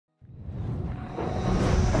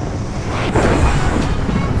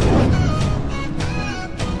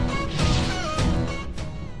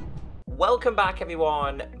Welcome back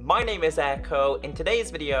everyone, my name is Echo. In today's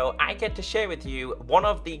video, I get to share with you one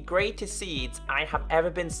of the greatest seeds I have ever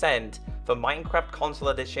been sent for Minecraft Console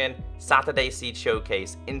Edition Saturday Seed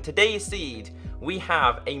Showcase. In today's seed, we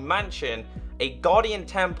have a mansion, a Guardian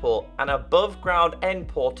Temple, and above ground end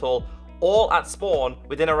portal all at spawn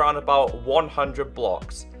within around about 100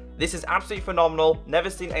 blocks. This is absolutely phenomenal, never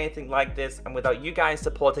seen anything like this, and without you guys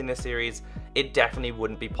supporting this series, it definitely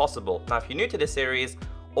wouldn't be possible. Now if you're new to this series,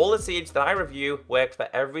 all the seeds that I review work for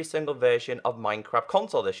every single version of Minecraft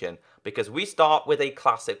Console Edition, because we start with a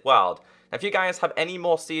classic world. Now if you guys have any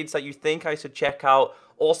more seeds that you think I should check out,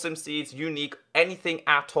 awesome seeds, unique, anything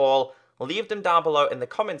at all, leave them down below in the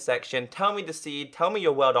comment section. Tell me the seed, tell me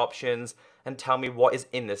your world options, and tell me what is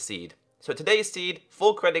in the seed. So today's seed,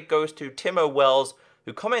 full credit goes to Timo Wells,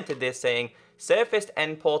 who commented this saying, surfaced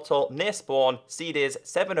end portal near spawn, seed is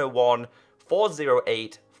 701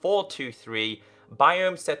 408 423.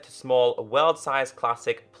 Biome set to small, world size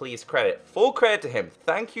classic, please credit. Full credit to him.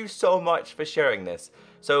 Thank you so much for sharing this.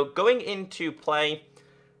 So going into play,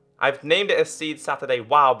 I've named it as Seed Saturday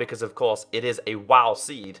WoW because of course it is a WoW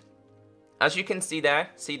seed. As you can see there,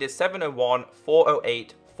 seed is 701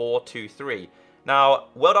 408 423. Now,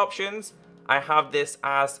 world options, I have this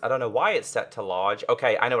as, I don't know why it's set to large.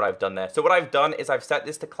 Okay, I know what I've done there. So what I've done is I've set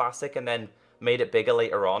this to classic and then made it bigger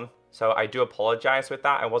later on. So I do apologize with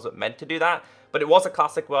that. I wasn't meant to do that. But it was a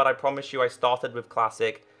classic world. I promise you I started with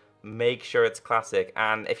classic. Make sure it's classic.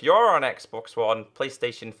 And if you're on Xbox One,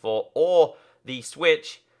 PlayStation 4, or the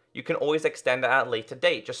Switch, you can always extend it at a later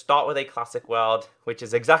date. Just start with a classic world, which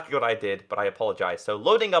is exactly what I did, but I apologize. So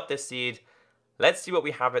loading up this seed, let's see what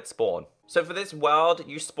we have at spawn. So for this world,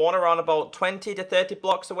 you spawn around about 20 to 30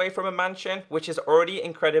 blocks away from a mansion, which is already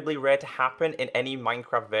incredibly rare to happen in any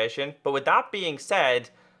Minecraft version. But with that being said,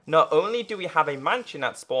 not only do we have a mansion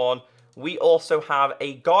at spawn, we also have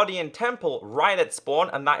a Guardian Temple right at spawn,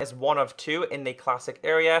 and that is one of two in the classic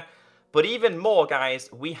area. But even more,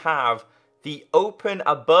 guys, we have the open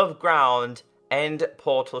above ground end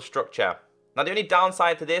portal structure. Now, the only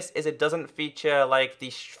downside to this is it doesn't feature like the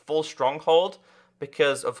full stronghold,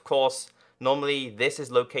 because of course, normally this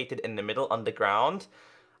is located in the middle underground.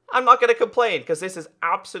 I'm not going to complain because this is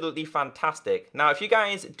absolutely fantastic. Now, if you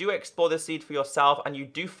guys do explore the seed for yourself and you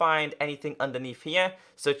do find anything underneath here,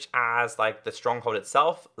 such as like the stronghold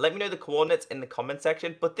itself, let me know the coordinates in the comment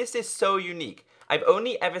section. But this is so unique. I've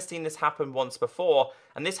only ever seen this happen once before,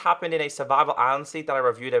 and this happened in a survival island seed that I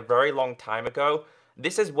reviewed a very long time ago.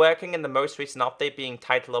 This is working in the most recent update, being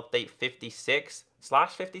title update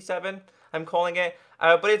 56/57, I'm calling it.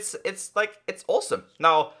 But it's awesome.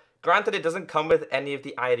 Now, granted, it doesn't come with any of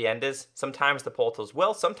the ID enders. Sometimes the portals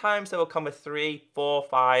will. Sometimes they will come with 3, 4,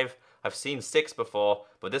 5. I've seen 6 before,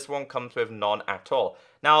 but this one comes with none at all.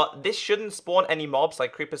 Now, this shouldn't spawn any mobs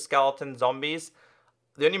like creeper, skeleton, zombies.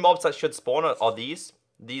 The only mobs that should spawn are these.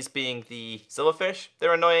 These being the silverfish.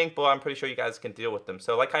 They're annoying, but I'm pretty sure you guys can deal with them.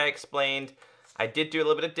 So like I explained, I did do a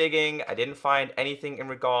little bit of digging. I didn't find anything in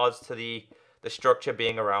regards to the structure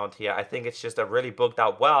being around here. I think it's just a really bugged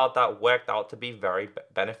out world that worked out to be very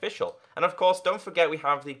beneficial. And of course, don't forget we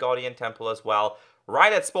have the Guardian Temple as well,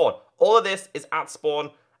 right at spawn. All of this is at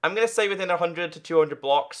spawn. I'm going to say within 100 to 200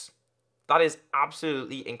 blocks. That is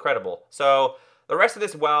absolutely incredible. So the rest of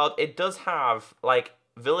this world, it does have like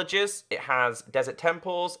villages, it has desert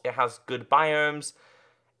temples, it has good biomes.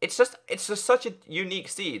 It's just such a unique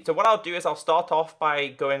seed. So what I'll do is I'll start off by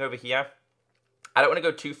going over here. I don't want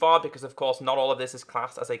to go too far because, of course, not all of this is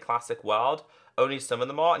classed as a classic world. Only some of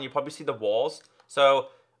them are, and you probably see the walls. So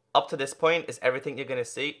up to this point is everything you're going to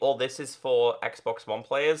see. All this is for Xbox One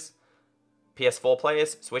players, PS4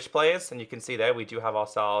 players, Switch players, and you can see there we do have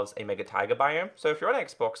ourselves a Mega Tiger biome. So if you're on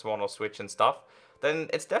Xbox One or Switch and stuff, then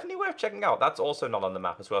it's definitely worth checking out. That's also not on the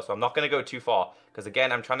map as well, so I'm not going to go too far because,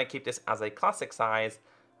 again, I'm trying to keep this as a classic size.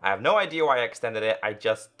 I have no idea why I extended it. I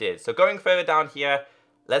just did. So going further down here,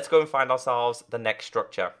 let's go and find ourselves the next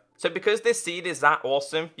structure. So because this seed is that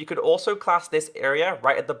awesome, you could also class this area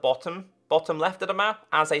right at the bottom left of the map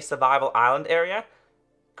as a survival island area.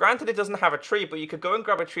 Granted, it doesn't have a tree, but you could go and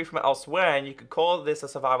grab a tree from elsewhere and you could call this a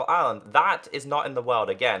survival island. That is not in the world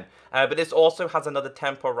again. But this also has another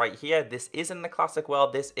temple right here. This is in the classic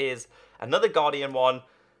world. This is another Guardian one.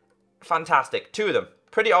 Fantastic. 2 of them.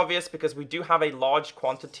 Pretty obvious because we do have a large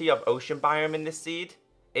quantity of ocean biome in this seed.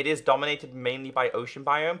 It is dominated mainly by ocean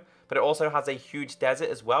biome, but it also has a huge desert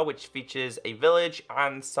as well, which features a village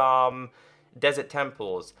and some desert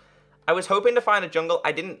temples. I was hoping to find a jungle.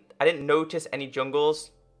 I didn't notice any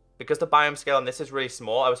jungles because the biome scale on this is really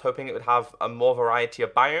small. I was hoping it would have a more variety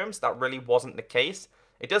of biomes. That really wasn't the case.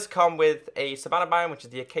 It does come with a savanna biome, which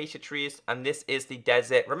is the acacia trees, and this is the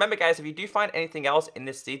desert. Remember, guys, if you do find anything else in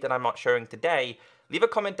this seed that I'm not showing today, leave a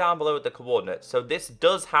comment down below with the coordinates. So this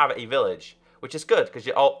does have a village, which is good because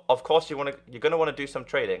of course you're gonna want to do some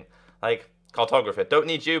trading. Like cartographer, don't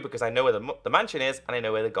need you because I know where the mansion is and I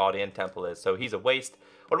know where the guardian temple is. So he's a waste.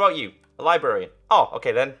 What about you? A librarian? Oh,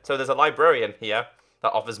 okay then. So there's a librarian here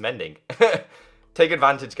that offers mending. Take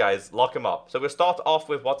advantage, guys. Lock him up. So we'll start off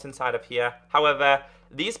with what's inside of here. However,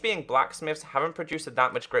 these being blacksmiths haven't produced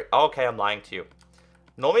that much great... Oh, okay, I'm lying to you.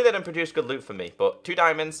 Normally they don't produce good loot for me, but 2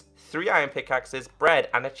 diamonds, 3 iron pickaxes, bread,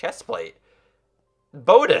 and a chest plate.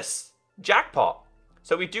 Bonus! Jackpot!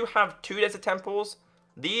 So we do have 2 desert temples.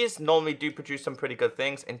 These normally do produce some pretty good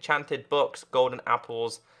things. Enchanted books, golden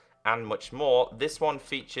apples, and much more. This one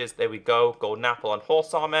features, there we go, golden apple and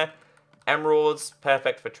horse armor. Emeralds,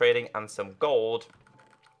 perfect for trading, and some gold.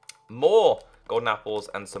 More golden apples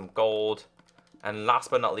and some gold. And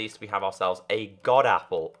last but not least, we have ourselves a god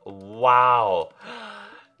apple. Wow.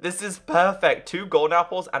 This is perfect. 2 golden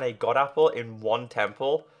apples and a god apple in 1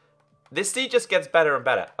 temple. This seed just gets better and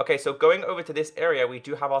better. Okay, so going over to this area, we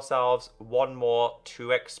do have ourselves 1 more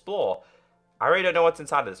to explore. I really don't know what's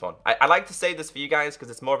inside of this one. I like to say this for you guys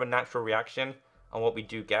because it's more of a natural reaction on what we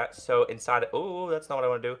do get. So inside... Oh, that's not what I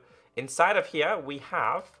want to do. Inside of here, we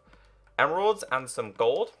have emeralds and some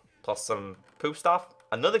gold, plus some poop stuff,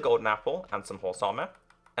 another golden apple, and some horse armor,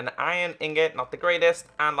 an iron ingot, not the greatest,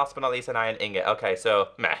 and last but not least, an iron ingot. Okay, so,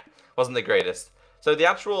 meh, wasn't the greatest. So the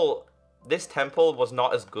actual, this temple was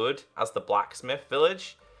not as good as the blacksmith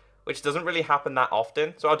village, which doesn't really happen that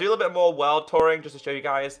often. So I'll do a little bit more world touring just to show you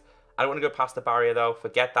guys. I don't want to go past the barrier though,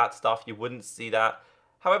 forget that stuff, you wouldn't see that.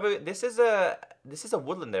 However, this is a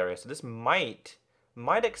woodland area, so this might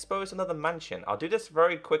expose another mansion. I'll do this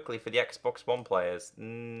very quickly for the Xbox One players.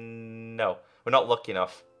 No, we're not lucky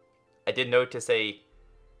enough. I did notice a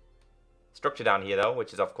structure down here though,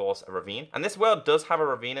 which is of course a ravine. And this world does have a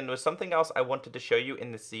ravine, and there was something else I wanted to show you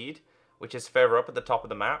in the seed, which is further up at the top of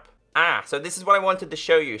the map. So this is what I wanted to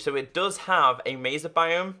show you. So it does have a mesa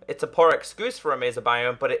biome. It's a poor excuse for a mesa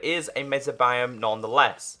biome, but it is a mesa biome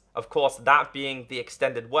nonetheless. Of course, that being the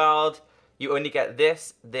extended world, you only get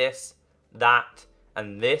this, that,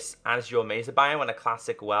 and this as your mesa biome in a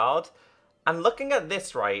classic world. And looking at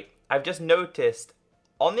this, right, I've just noticed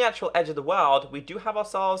on the actual edge of the world, we do have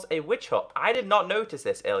ourselves a witch hut. I did not notice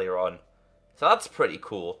this earlier on. So that's pretty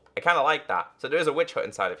cool. I kind of like that. So there is a witch hut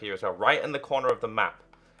inside of here as well, right in the corner of the map.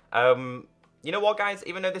 You know what, guys?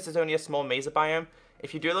 Even though this is only a small mesa biome,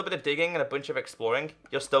 if you do a little bit of digging and a bunch of exploring,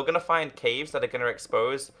 you're still going to find caves that are going to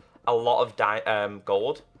expose a lot of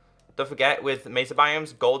gold. Don't forget, with mesa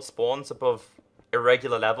biomes, gold spawns above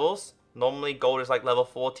irregular levels. Normally, gold is like level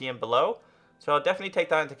 40 and below. So I'll definitely take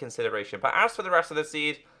that into consideration. But as for the rest of the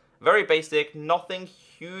seed, very basic. Nothing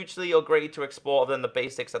hugely or great to explore other than the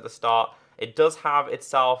basics at the start. It does have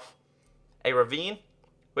itself a ravine,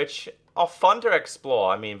 which are fun to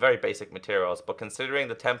explore. I mean, very basic materials. But considering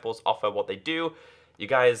the temples offer what they do, you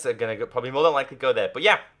guys are going to probably more than likely go there. But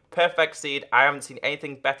yeah, perfect seed. I haven't seen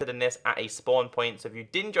anything better than this at a spawn point. So if you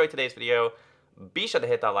did enjoy today's video, be sure to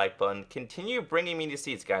hit that like button. Continue bringing me these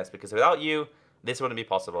seeds, guys, because without you, this wouldn't be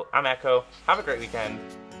possible. I'm Echo. Have a great weekend,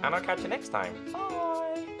 and I'll catch you next time.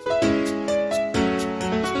 Bye!